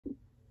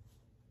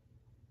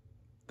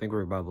think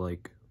we're about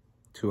like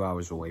 2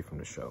 hours away from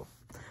the show.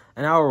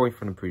 An hour away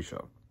from the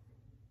pre-show.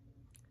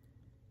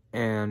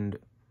 And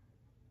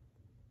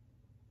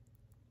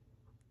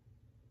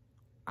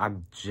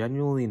I'm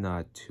genuinely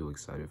not too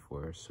excited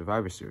for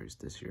Survivor Series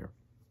this year.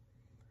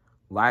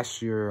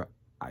 Last year,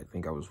 I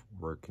think I was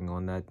working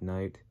on that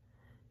night.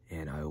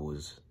 And I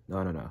was...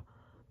 No.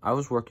 I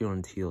was working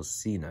on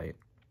TLC night.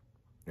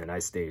 And I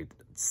stayed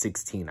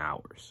 16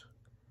 hours.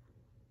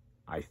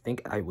 I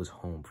think I was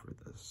home for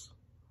this.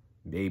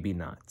 Maybe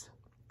not.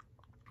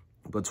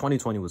 But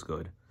 2020 was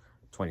good.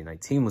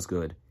 2019 was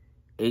good.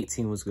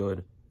 18 was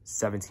good.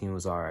 17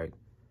 was alright.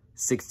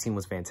 16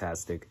 was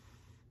fantastic.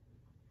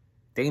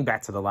 Dating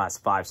back to the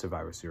last 5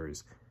 Survivor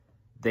Series,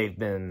 they've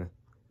been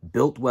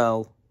built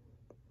well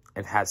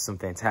and had some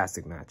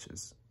fantastic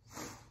matches.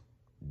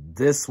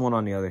 This one,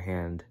 on the other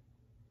hand,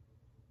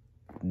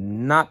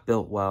 not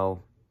built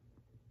well.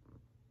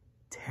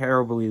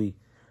 Terribly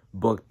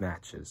booked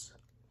matches.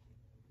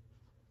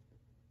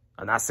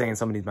 I'm not saying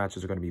some of these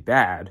matches are going to be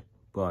bad,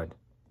 but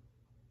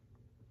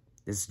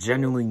there's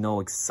genuinely no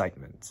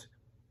excitement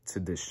to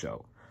this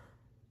show.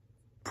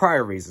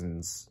 Prior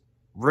reasons,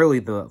 really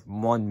the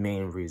one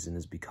main reason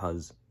is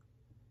because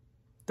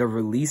the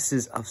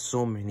releases of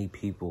so many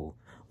people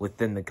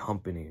within the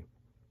company,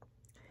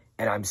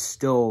 and I'm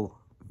still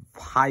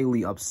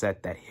highly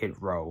upset that Hit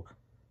Row,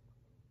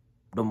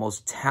 the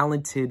most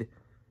talented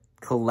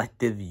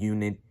collective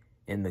unit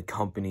in the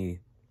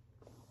company,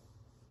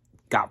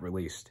 got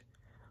released.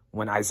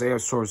 When Isaiah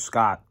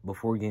Scott,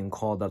 before getting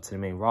called up to the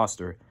main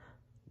roster,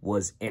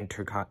 was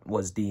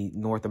the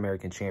North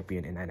American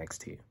champion in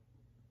NXT.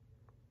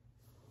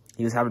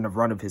 He was having the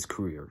run of his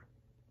career.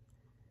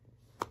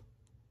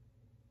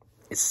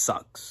 It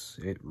sucks.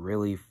 It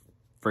really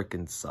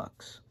freaking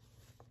sucks.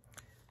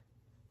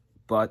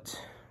 But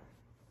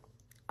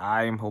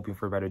I am hoping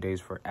for better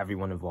days for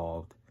everyone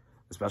involved,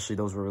 especially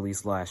those who were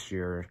released last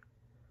year.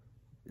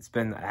 It's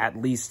been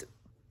at least,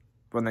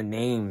 from the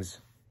names,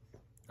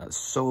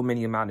 so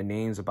many amount of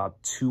names,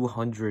 about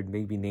 200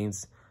 maybe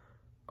names,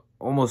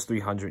 almost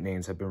 300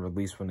 names have been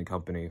released from the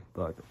company,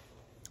 but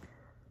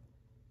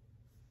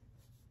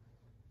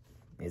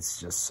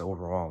it's just so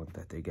wrong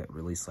that they get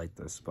released like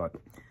this. But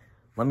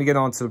let me get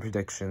on to the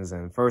predictions,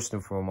 and first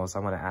and foremost,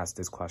 I'm going to ask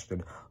this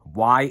question.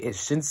 Why is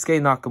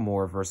Shinsuke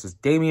Nakamura versus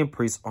Damian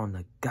Priest on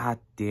the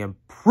goddamn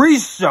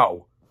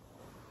pre-show?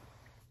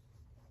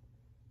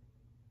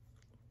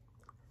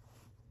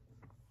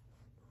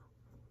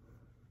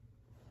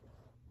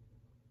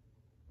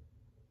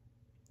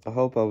 I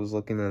hope I was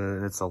looking at it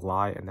and it's a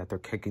lie and that they're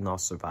kicking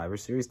off Survivor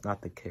Series,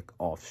 not the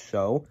kick-off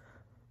show.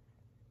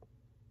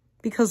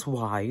 Because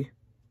why?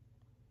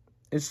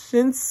 It's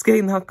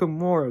Shinsuke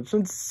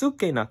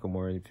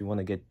Nakamura, if you want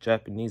to get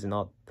Japanese and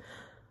all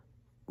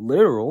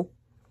literal.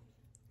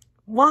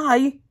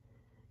 Why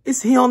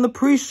is he on the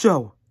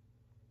pre-show?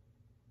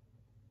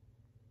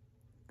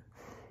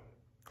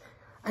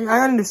 I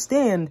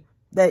understand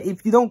that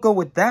if you don't go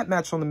with that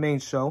match on the main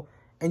show,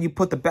 and you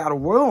put the Battle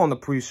Royal on the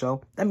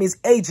pre-show, that means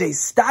AJ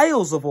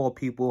Styles, of all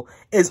people,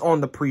 is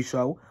on the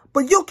pre-show.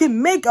 But you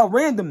can make a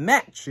random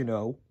match, you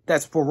know,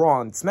 that's for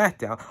Raw and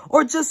SmackDown.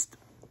 Or just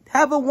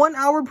have a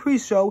 1-hour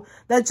pre-show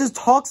that just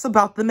talks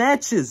about the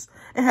matches.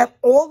 And have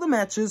all the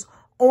matches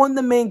on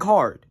the main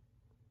card.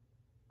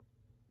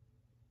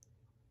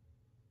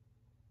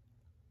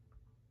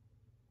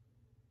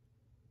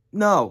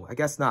 No, I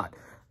guess not.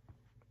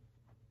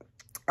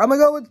 I'm going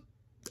to go with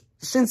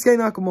Shinsuke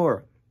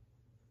Nakamura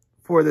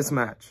for this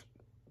match.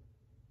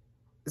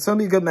 It's going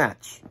to be a good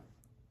match.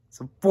 It's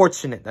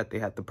unfortunate that they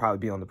had to probably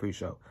be on the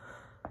pre-show.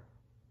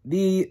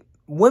 The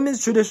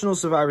women's traditional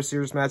Survivor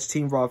Series match,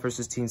 Team Raw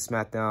versus Team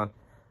SmackDown.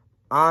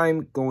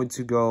 I'm going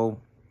to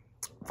go...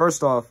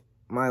 First off,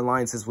 my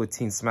alliance is with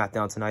Team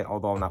SmackDown tonight,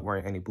 although I'm not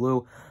wearing any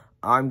blue.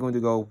 I'm going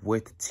to go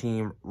with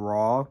Team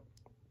Raw.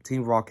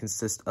 Team Raw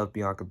consists of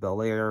Bianca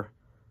Belair.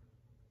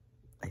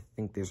 I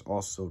think there's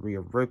also Rhea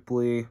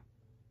Ripley,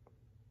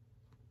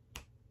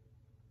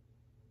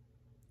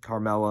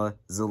 Carmella,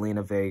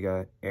 Zelina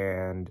Vega,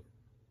 and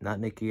not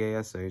Nikki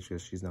ASH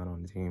because she's not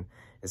on the team.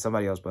 It's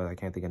somebody else, but I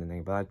can't think of the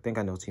name. But I think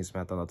I know Team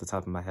SmackDown off the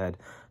top of my head.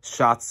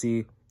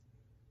 Shotzi,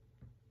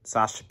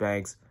 Sasha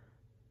Banks,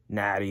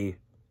 Natty,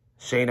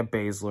 Shayna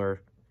Baszler,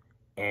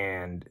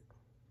 and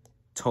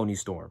Toni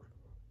Storm.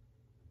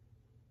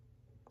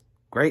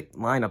 Great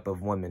lineup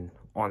of women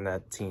on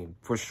that team,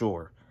 for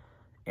sure.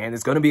 And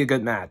it's going to be a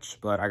good match,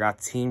 but I got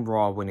Team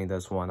Raw winning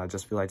this one. I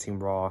just feel like Team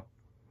Raw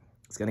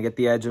is going to get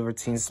the edge over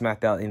Team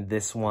SmackDown in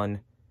this one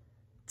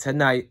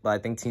tonight, but I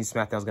think Team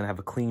SmackDown is going to have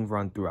a clean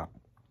run throughout.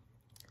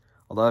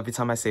 Although every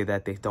time I say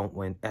that, they don't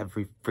win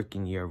every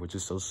freaking year, which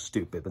is so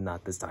stupid, but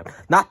not this time.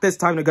 Not this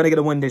time. They're going to get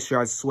a win this year.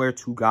 I swear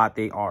to God,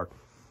 they are.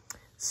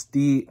 It's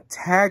the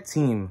tag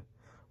team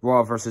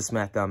Raw versus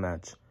SmackDown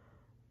match.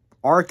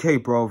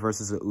 RK Bro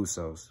versus the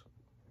Usos.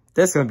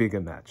 This is going to be a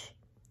good match.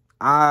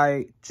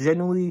 I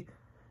genuinely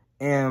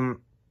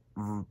am,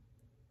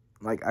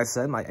 like I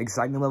said, my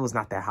excitement level is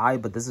not that high,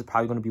 but this is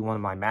probably going to be one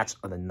of my match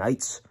of the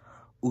nights.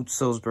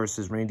 Usos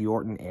versus Randy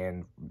Orton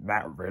and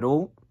Matt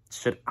Riddle.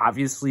 should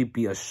obviously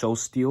be a show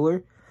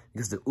stealer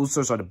because the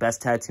Usos are the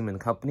best tag team in the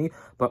company,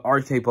 but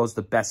RK-Bro is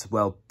the best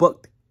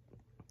well-booked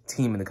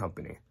team in the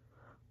company.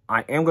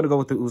 I am going to go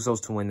with the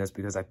Usos to win this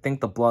because I think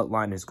the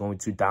Bloodline is going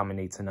to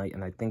dominate tonight,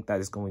 and I think that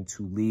is going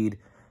to lead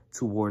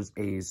towards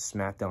a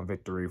SmackDown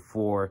victory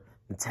for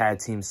the tag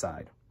team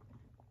side.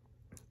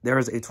 There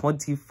is a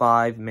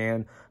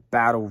 25-man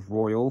battle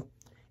royal.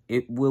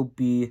 It will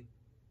be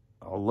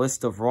a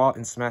list of Raw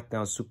and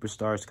SmackDown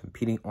superstars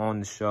competing on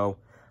the show.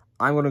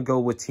 I'm going to go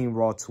with Team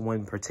Raw to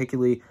win,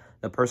 particularly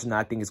the person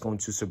I think is going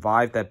to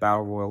survive that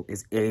battle royal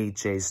is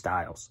AJ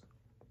Styles.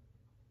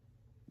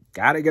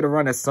 Gotta get a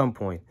run at some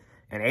point.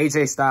 And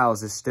AJ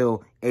Styles is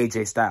still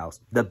AJ Styles,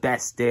 the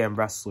best damn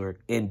wrestler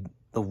in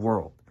the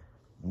world.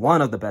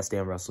 One of the best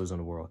damn wrestlers in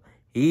the world.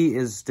 He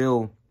is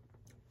still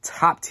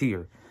top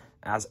tier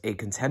as a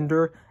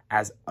contender,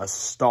 as a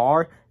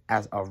star,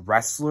 as a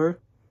wrestler.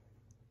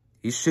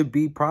 He should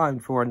be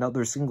primed for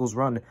another singles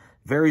run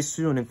very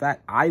soon. In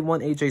fact, I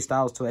want AJ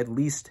Styles to at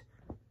least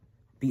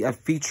be a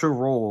feature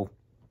role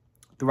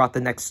throughout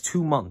the next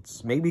 2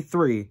 months, maybe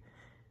 3,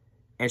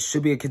 and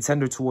should be a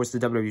contender towards the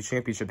WWE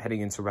Championship heading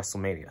into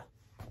WrestleMania.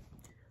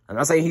 I'm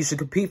not saying he should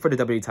compete for the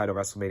WWE title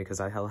at WrestleMania because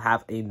I'll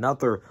have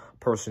another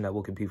person that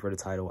will compete for the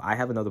title. I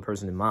have another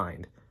person in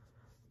mind,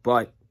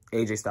 but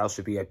AJ Styles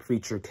should be a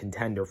featured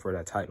contender for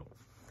that title.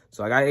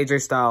 So I got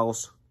AJ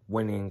Styles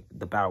winning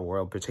the Battle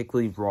Royal,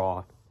 particularly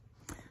Raw.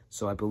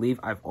 So I believe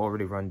I've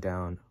already run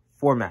down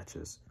 4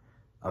 matches.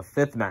 A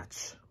 5th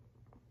match.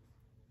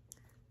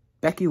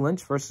 Becky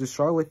Lynch versus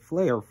Charlotte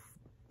Flair.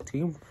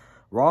 Team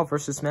Raw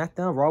versus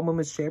SmackDown. Raw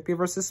Women's Champion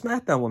versus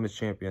SmackDown Women's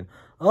Champion.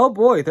 Oh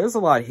boy, there's a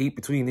lot of heat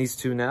between these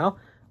two now.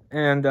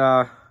 And,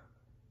 who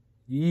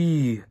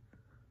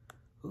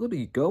do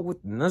you go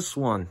with in this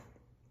one?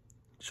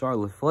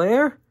 Charlotte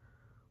Flair?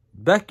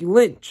 Becky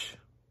Lynch.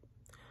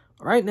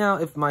 Right now,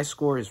 if my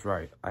score is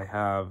right, I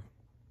have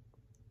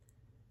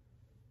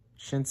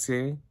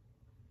Shinsuke.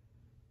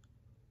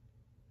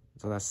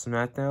 So that's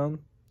SmackDown,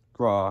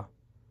 Raw,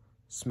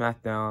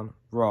 SmackDown,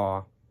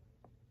 Raw.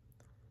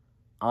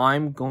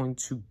 I'm going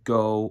to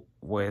go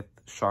with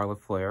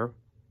Charlotte Flair.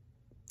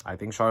 I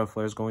think Charlotte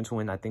Flair is going to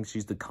win. I think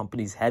she's the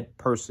company's head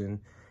person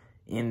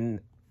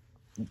in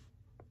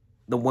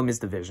the women's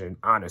division,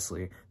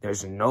 honestly.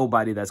 There's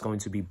nobody that's going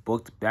to be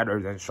booked better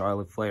than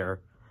Charlotte Flair.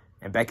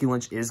 And Becky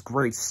Lynch is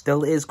great,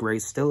 still is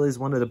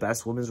one of the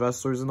best women's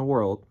wrestlers in the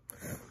world.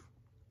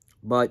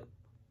 But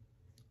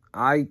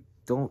I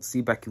don't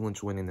see Becky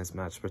Lynch winning this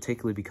match,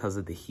 particularly because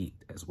of the heat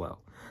as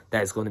well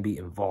that is going to be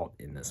involved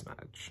in this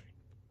match.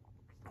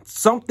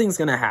 Something's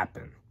going to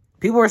happen.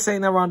 People are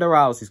saying that Ronda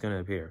Rousey's going to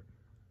appear.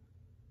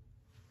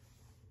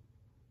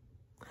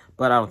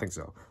 But I don't think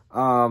so.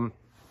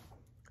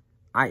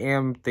 I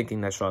am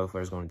thinking that Charlotte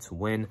Flair is going to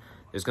win.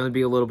 There's going to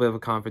be a little bit of a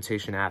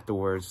confrontation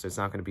afterwards. There's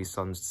not going to be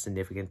some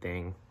significant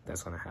thing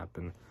that's going to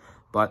happen.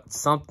 But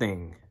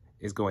something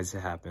is going to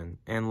happen.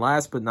 And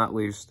last but not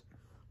least,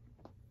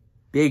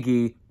 Big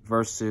E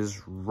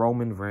versus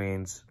Roman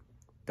Reigns.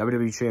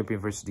 WWE Champion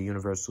versus the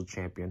Universal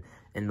Champion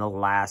in the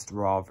last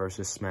Raw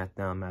versus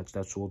SmackDown match.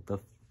 That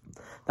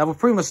will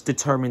pretty much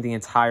determine the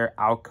entire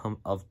outcome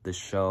of the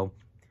show.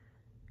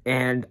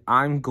 And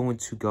I'm going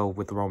to go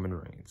with Roman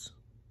Reigns.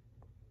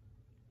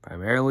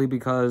 Primarily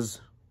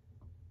because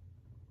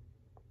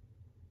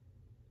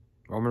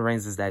Roman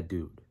Reigns is that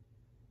dude.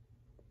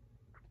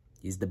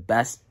 He's the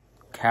best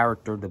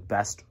character, the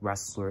best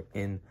wrestler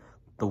in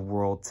the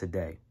world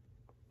today.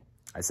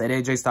 I said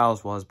AJ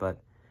Styles was,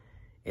 but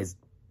it's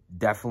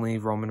definitely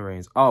Roman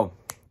Reigns. Oh,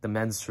 the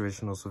men's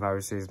traditional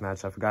Survivor Series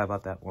match. I forgot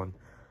about that one.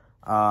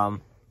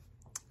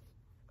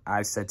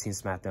 I said Team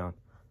SmackDown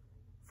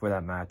for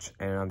that match,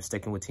 and I'm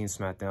sticking with Team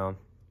SmackDown.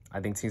 I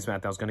think Team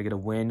SmackDown is going to get a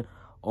win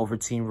over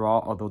Team Raw,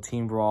 although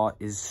Team Raw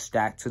is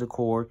stacked to the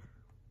core.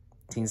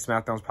 Team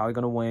SmackDown is probably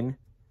going to win,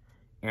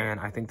 and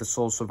I think the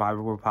sole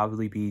survivor will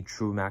probably be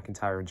Drew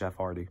McIntyre and Jeff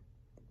Hardy.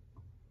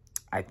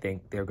 I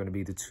think they're going to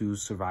be the 2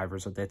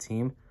 survivors of that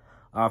team.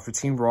 For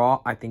Team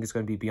Raw, I think it's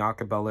going to be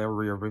Bianca Belair,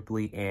 Rhea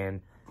Ripley,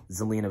 and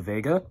Zelina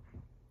Vega.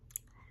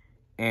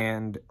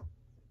 And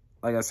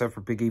like I said,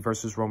 for Big E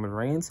versus Roman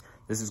Reigns,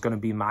 this is going to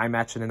be my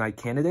match of the night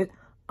candidate.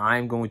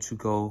 I'm going to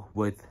go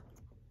with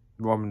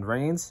Roman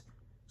Reigns.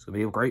 It's going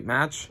to be a great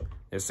match.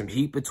 There's some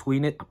heat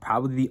between it.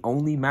 Probably the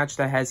only match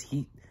that has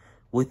heat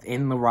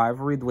within the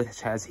rivalry,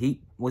 which has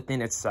heat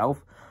within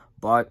itself.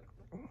 But,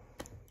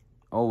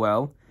 oh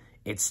well.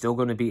 It's still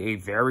going to be a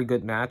very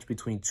good match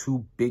between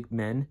 2 big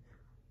men.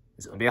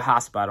 It's going to be a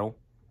hospital.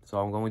 So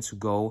I'm going to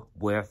go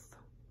with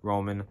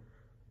Roman.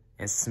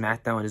 And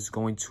SmackDown is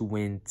going to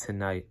win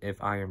tonight.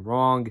 If I am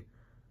wrong,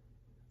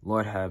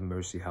 Lord have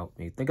mercy, help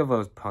me. Think of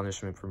a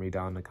punishment for me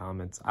down in the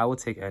comments. I will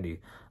take any.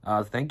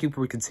 Thank you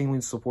for continuing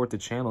to support the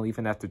channel,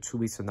 even after 2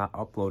 weeks of not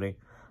uploading.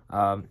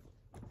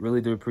 Really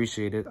do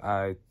appreciate it.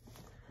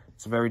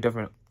 It's a very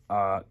different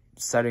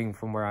setting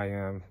from where I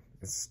am.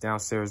 It's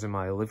downstairs in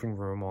my living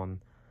room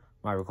on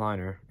my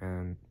recliner,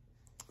 and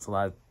it's a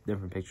lot of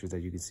different pictures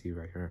that you can see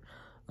right here.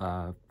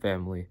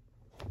 Family,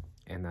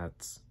 and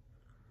that's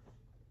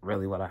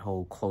really what I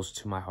hold close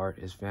to my heart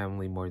is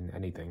family more than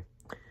anything.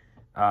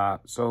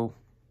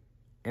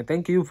 And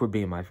thank you for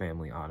being my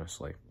family,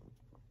 honestly.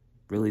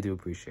 Really do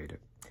appreciate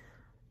it.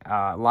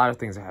 A lot of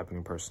things are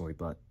happening personally,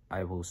 but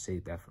I will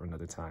save that for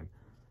another time.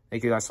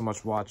 Thank you guys so much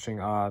for watching.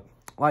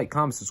 Like,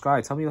 comment,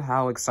 subscribe. Tell me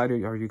how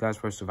excited are you guys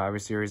for Survivor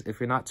Series. If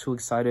you're not too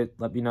excited,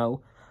 let me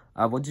know.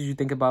 What did you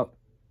think about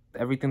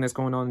everything that's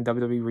going on in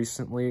WWE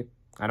recently?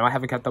 I know I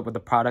haven't kept up with the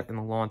product in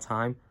a long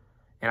time,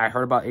 and I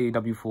heard about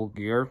AEW Full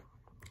Gear.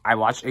 I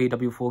watched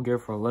AEW Full Gear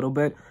for a little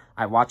bit.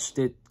 I watched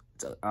it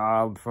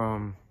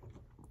from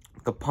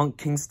the Punk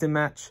Kingston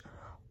match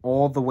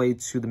all the way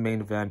to the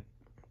main event.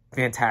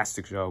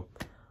 Fantastic show.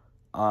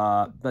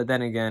 But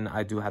then again,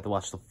 I do have to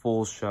watch the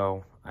full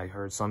show. I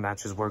heard some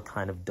matches were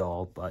kind of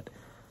dull, but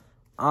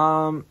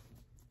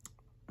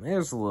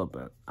there's a little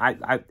bit.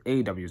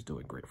 AEW is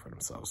doing great for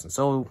themselves, and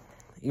so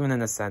even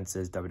in a sense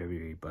is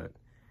WWE, but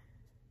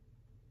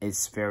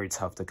it's very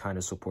tough to kind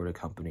of support a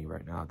company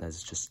right now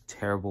that's just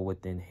terrible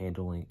within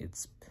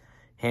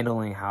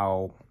handling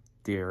how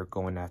they're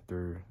going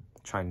after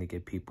trying to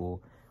get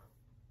people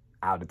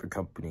out of the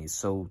company.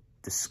 So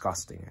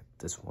disgusting at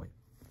this point.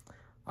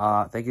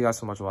 Thank you guys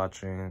so much for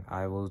watching.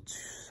 I will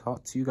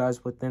talk to you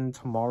guys within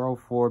tomorrow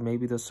for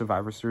maybe the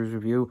Survivor Series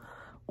review,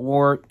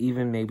 or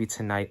even maybe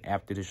tonight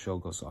after the show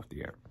goes off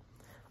the air.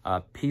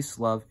 Peace,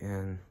 love,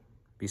 and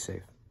be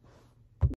safe.